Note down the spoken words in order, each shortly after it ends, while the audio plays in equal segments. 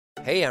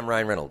Hey, I'm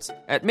Ryan Reynolds.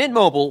 At Mint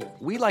Mobile,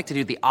 we like to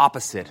do the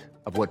opposite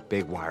of what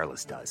Big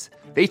Wireless does.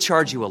 They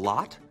charge you a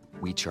lot,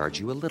 we charge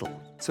you a little.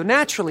 So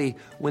naturally,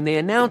 when they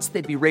announced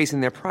they'd be raising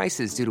their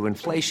prices due to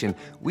inflation,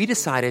 we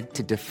decided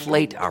to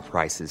deflate our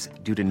prices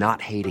due to not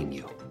hating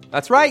you.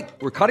 That's right.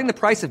 We're cutting the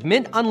price of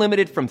Mint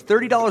Unlimited from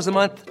 $30 a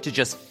month to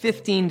just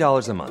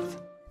 $15 a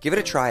month. Give it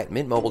a try at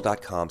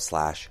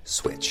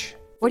mintmobile.com/switch.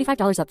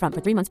 $45 up front for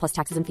 3 months plus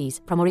taxes and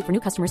fees. Promo rate for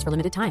new customers for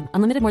limited time.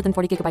 Unlimited more than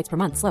 40 gigabytes per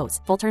month. Slows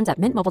full terms at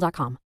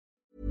mintmobile.com.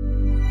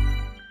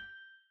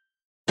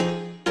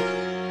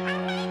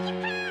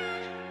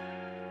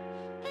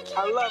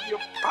 I love your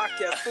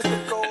podcast. This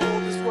is gold.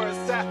 This is where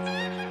it's at.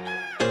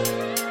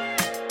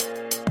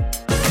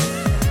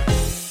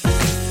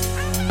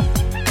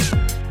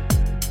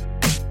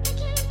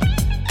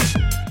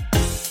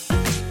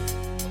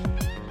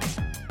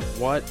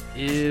 What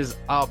is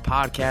up,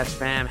 podcast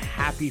fam?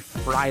 Happy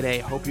Friday.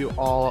 Hope you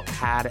all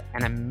had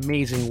an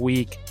amazing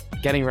week,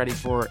 getting ready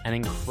for an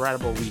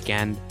incredible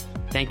weekend.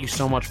 Thank you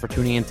so much for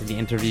tuning into the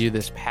interview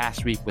this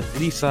past week with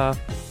Lisa.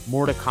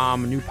 More to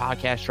come. New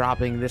podcast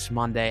dropping this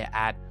Monday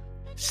at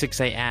 6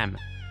 a.m.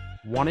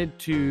 Wanted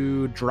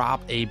to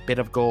drop a bit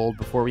of gold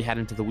before we head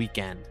into the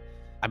weekend.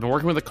 I've been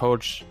working with a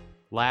coach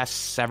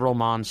last several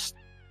months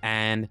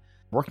and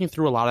working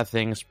through a lot of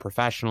things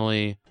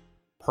professionally,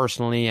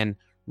 personally, and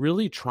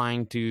really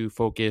trying to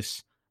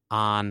focus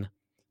on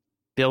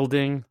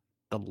building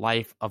the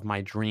life of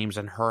my dreams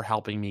and her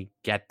helping me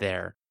get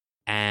there,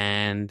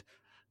 and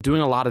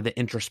doing a lot of the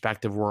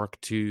introspective work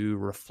to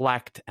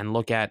reflect and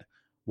look at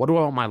what do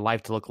I want my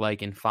life to look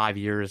like in 5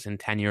 years, in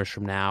 10 years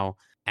from now,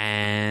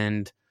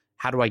 and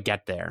how do I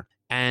get there?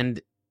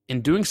 And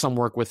in doing some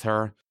work with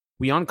her,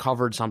 we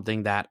uncovered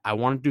something that I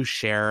wanted to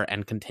share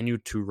and continue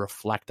to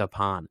reflect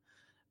upon.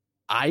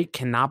 I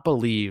cannot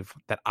believe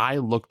that I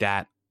looked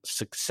at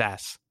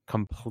success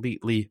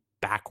completely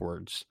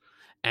backwards.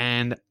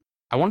 And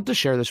I wanted to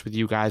share this with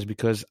you guys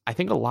because I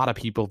think a lot of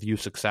people view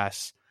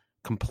success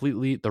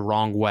completely the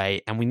wrong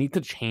way, and we need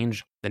to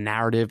change the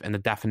narrative and the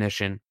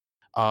definition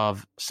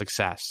of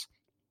success.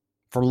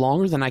 For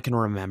longer than I can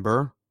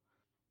remember,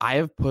 I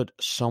have put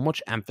so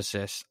much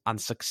emphasis on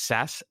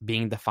success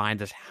being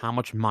defined as how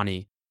much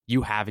money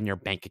you have in your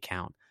bank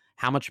account,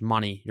 how much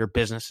money your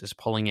business is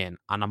pulling in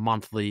on a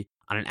monthly,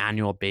 on an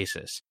annual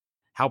basis,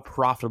 how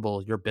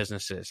profitable your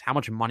business is, how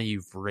much money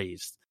you've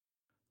raised.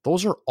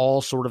 Those are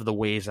all sort of the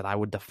ways that I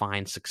would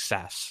define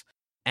success.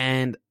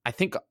 And I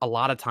think a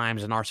lot of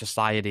times in our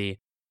society,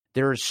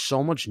 there is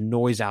so much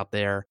noise out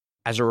there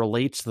as it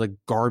relates to the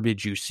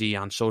garbage you see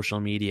on social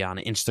media, on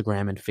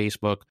Instagram and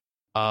Facebook,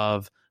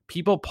 of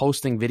people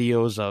posting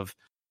videos of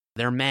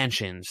their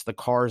mansions, the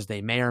cars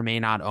they may or may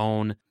not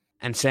own,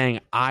 and saying,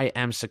 I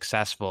am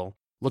successful.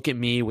 Look at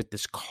me with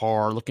this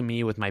car. Look at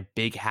me with my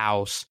big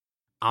house.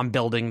 I'm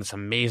building this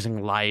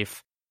amazing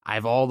life. I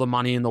have all the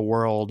money in the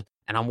world,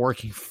 and I'm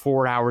working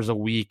 4 hours a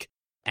week,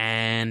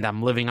 and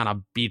I'm living on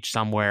a beach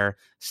somewhere,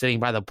 sitting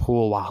by the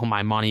pool while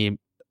my money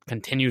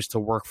continues to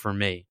work for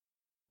me.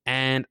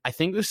 And I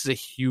think this is a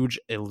huge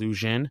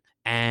illusion,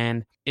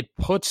 and it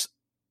puts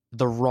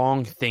the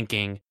wrong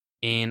thinking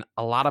in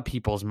a lot of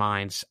people's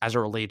minds as it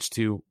relates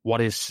to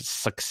what is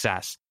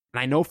success. And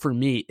I know for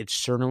me, it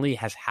certainly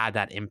has had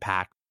that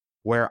impact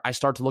where I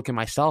start to look at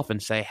myself and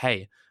say,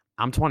 hey,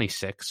 I'm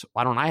 26.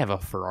 Why don't I have a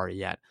Ferrari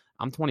yet?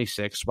 I'm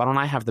 26. Why don't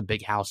I have the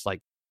big house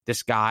like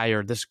this guy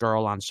or this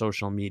girl on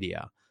social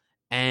media?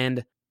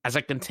 And as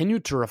I continue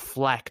to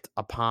reflect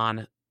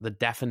upon the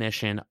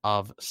definition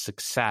of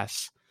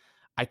success,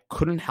 I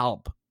couldn't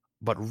help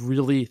but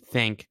really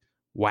think,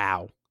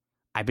 wow,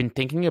 I've been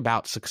thinking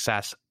about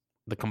success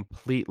the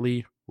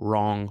completely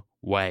wrong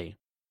way.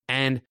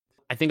 And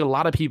I think a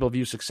lot of people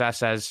view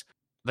success as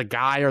the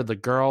guy or the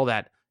girl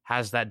that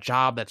has that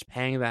job that's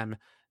paying them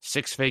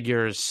 6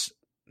 figures,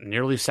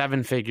 nearly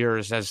 7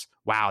 figures, as,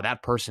 wow,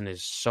 that person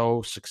is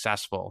so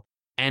successful.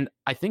 And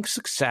I think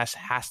success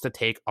has to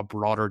take a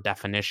broader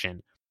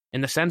definition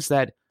in the sense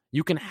that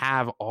you can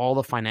have all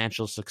the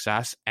financial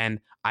success, and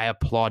I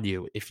applaud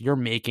you. If you're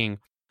making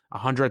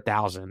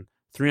 $100,000,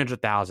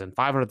 $300,000,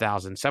 $500,000,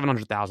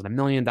 $700,000, $1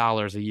 million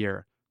a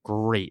year,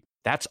 great.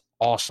 That's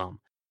awesome.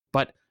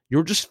 But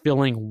you're just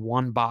filling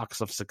one box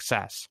of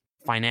success,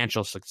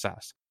 financial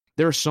success.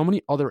 There are so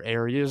many other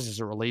areas as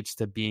it relates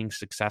to being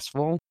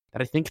successful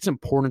that I think it's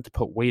important to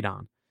put weight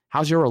on.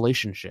 How's your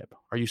relationship?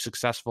 Are you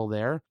successful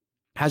there?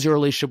 How's your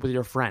relationship with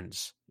your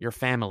friends, your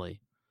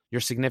family, your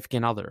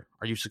significant other?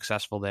 Are you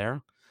successful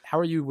there? How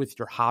are you with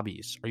your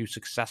hobbies? Are you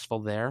successful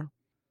there?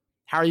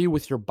 How are you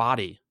with your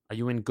body? Are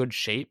you in good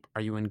shape?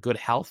 Are you in good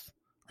health?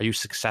 Are you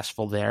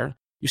successful there?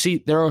 You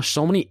see, there are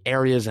so many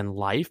areas in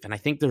life, and I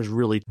think there's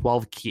really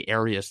 12 key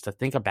areas to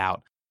think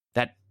about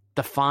that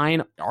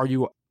define, are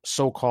you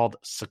so-called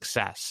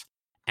success?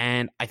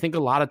 And I think a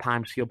lot of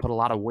times people put a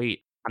lot of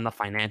weight on the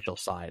financial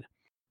side.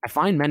 I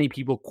find many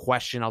people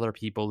question other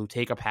people who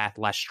take a path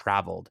less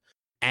traveled,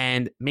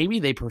 and maybe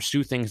they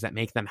pursue things that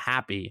make them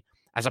happy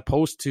as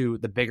opposed to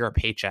the bigger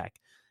paycheck.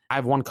 I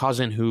have one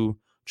cousin who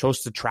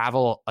chose to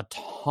travel a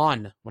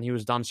ton when he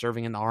was done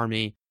serving in the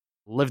army,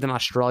 lived in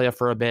Australia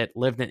for a bit,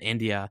 lived in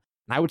India,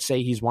 and I would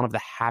say he's one of the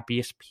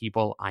happiest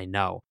people I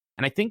know.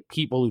 And I think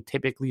people who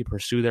typically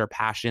pursue their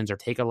passions or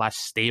take a less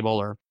stable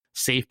or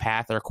safe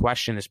path or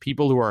question is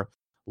people who are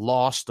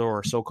lost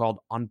or so-called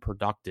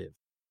unproductive.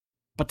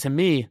 But to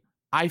me,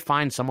 I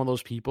find some of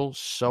those people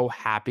so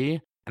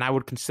happy, and I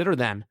would consider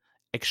them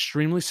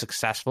extremely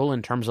successful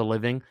in terms of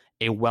living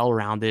a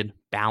well-rounded,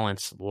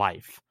 balanced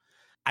life.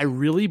 I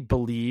really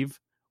believe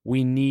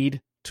we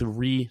need to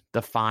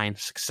redefine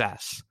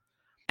success.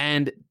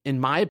 And in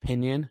my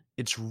opinion,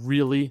 it's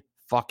really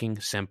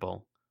fucking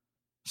simple.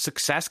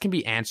 Success can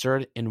be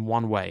answered in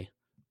one way.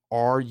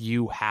 Are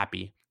you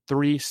happy?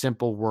 3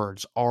 simple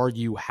words. Are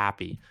you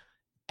happy?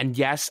 And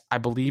yes, I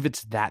believe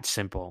it's that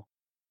simple.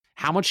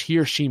 How much he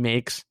or she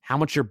makes, how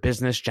much your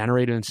business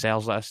generated in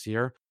sales last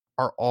year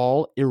are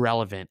all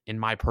irrelevant, in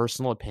my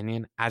personal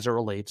opinion, as it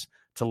relates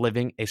to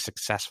living a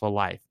successful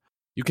life.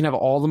 You can have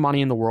all the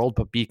money in the world,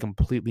 but be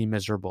completely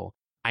miserable.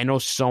 I know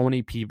so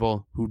many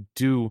people who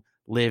do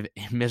live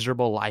a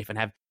miserable life and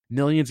have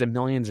millions and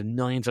millions and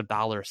millions of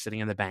dollars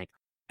sitting in the bank.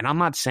 And I'm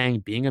not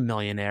saying being a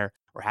millionaire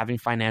or having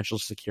financial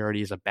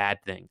security is a bad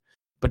thing,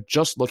 but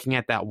just looking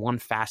at that one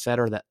facet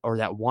or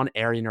that one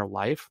area in your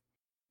life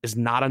is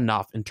not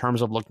enough in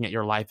terms of looking at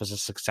your life as a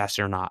success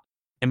or not.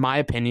 In my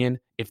opinion,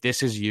 if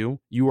this is you,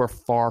 you are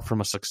far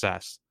from a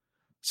success.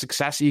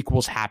 Success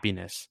equals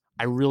happiness.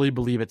 I really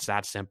believe it's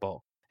that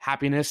simple.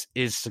 Happiness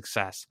is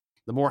success.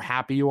 The more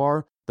happy you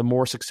are, the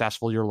more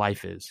successful your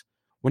life is.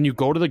 When you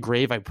go to the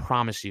grave, I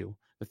promise you,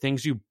 the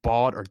things you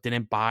bought or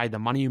didn't buy, the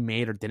money you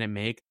made or didn't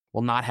make,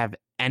 will not have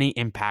any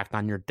impact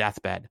on your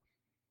deathbed.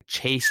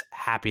 Chase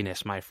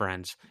happiness, my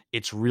friends.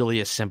 It's really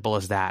as simple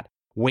as that.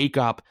 Wake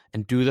up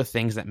and do the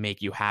things that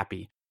make you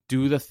happy.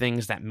 Do the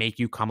things that make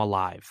you come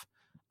alive.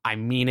 I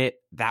mean it.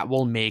 That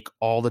will make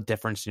all the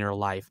difference in your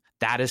life.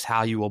 That is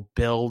how you will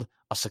build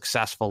a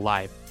successful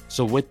life.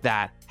 So with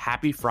that,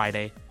 happy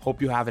Friday. Hope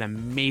you have an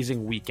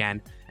amazing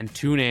weekend, and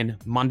tune in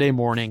Monday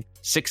morning,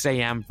 6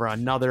 a.m. for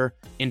another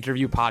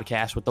interview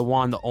podcast with the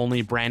one, the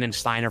only Brandon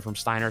Steiner from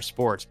Steiner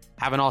Sports.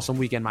 Have an awesome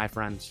weekend, my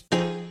friends.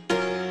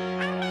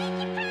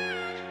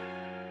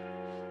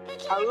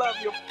 I love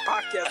your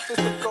podcast. This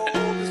is gold.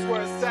 This is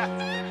where it's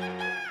at.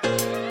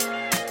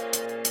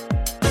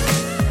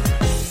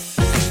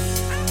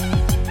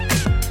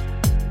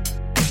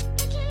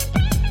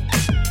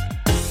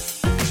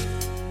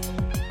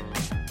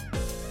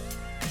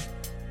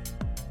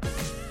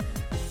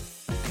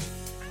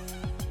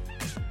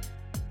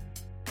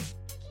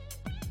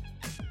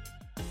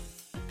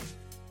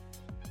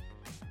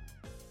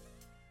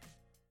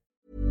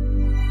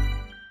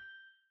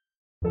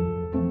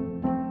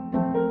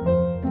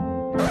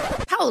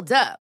 Hold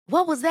up.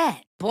 What was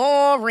that?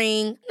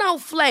 Boring. No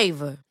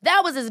flavor.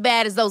 That was as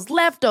bad as those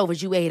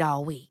leftovers you ate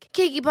all week.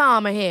 Keke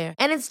Palmer here,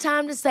 and it's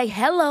time to say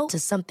hello to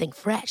something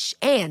fresh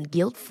and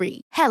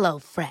guilt-free. Hello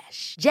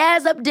Fresh.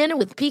 Jazz up dinner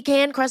with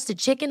pecan-crusted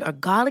chicken or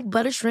garlic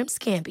butter shrimp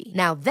scampi.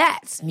 Now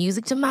that's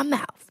music to my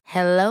mouth.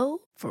 Hello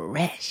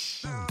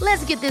Fresh.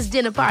 Let's get this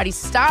dinner party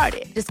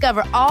started.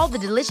 Discover all the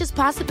delicious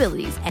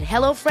possibilities at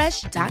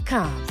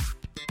HelloFresh.com.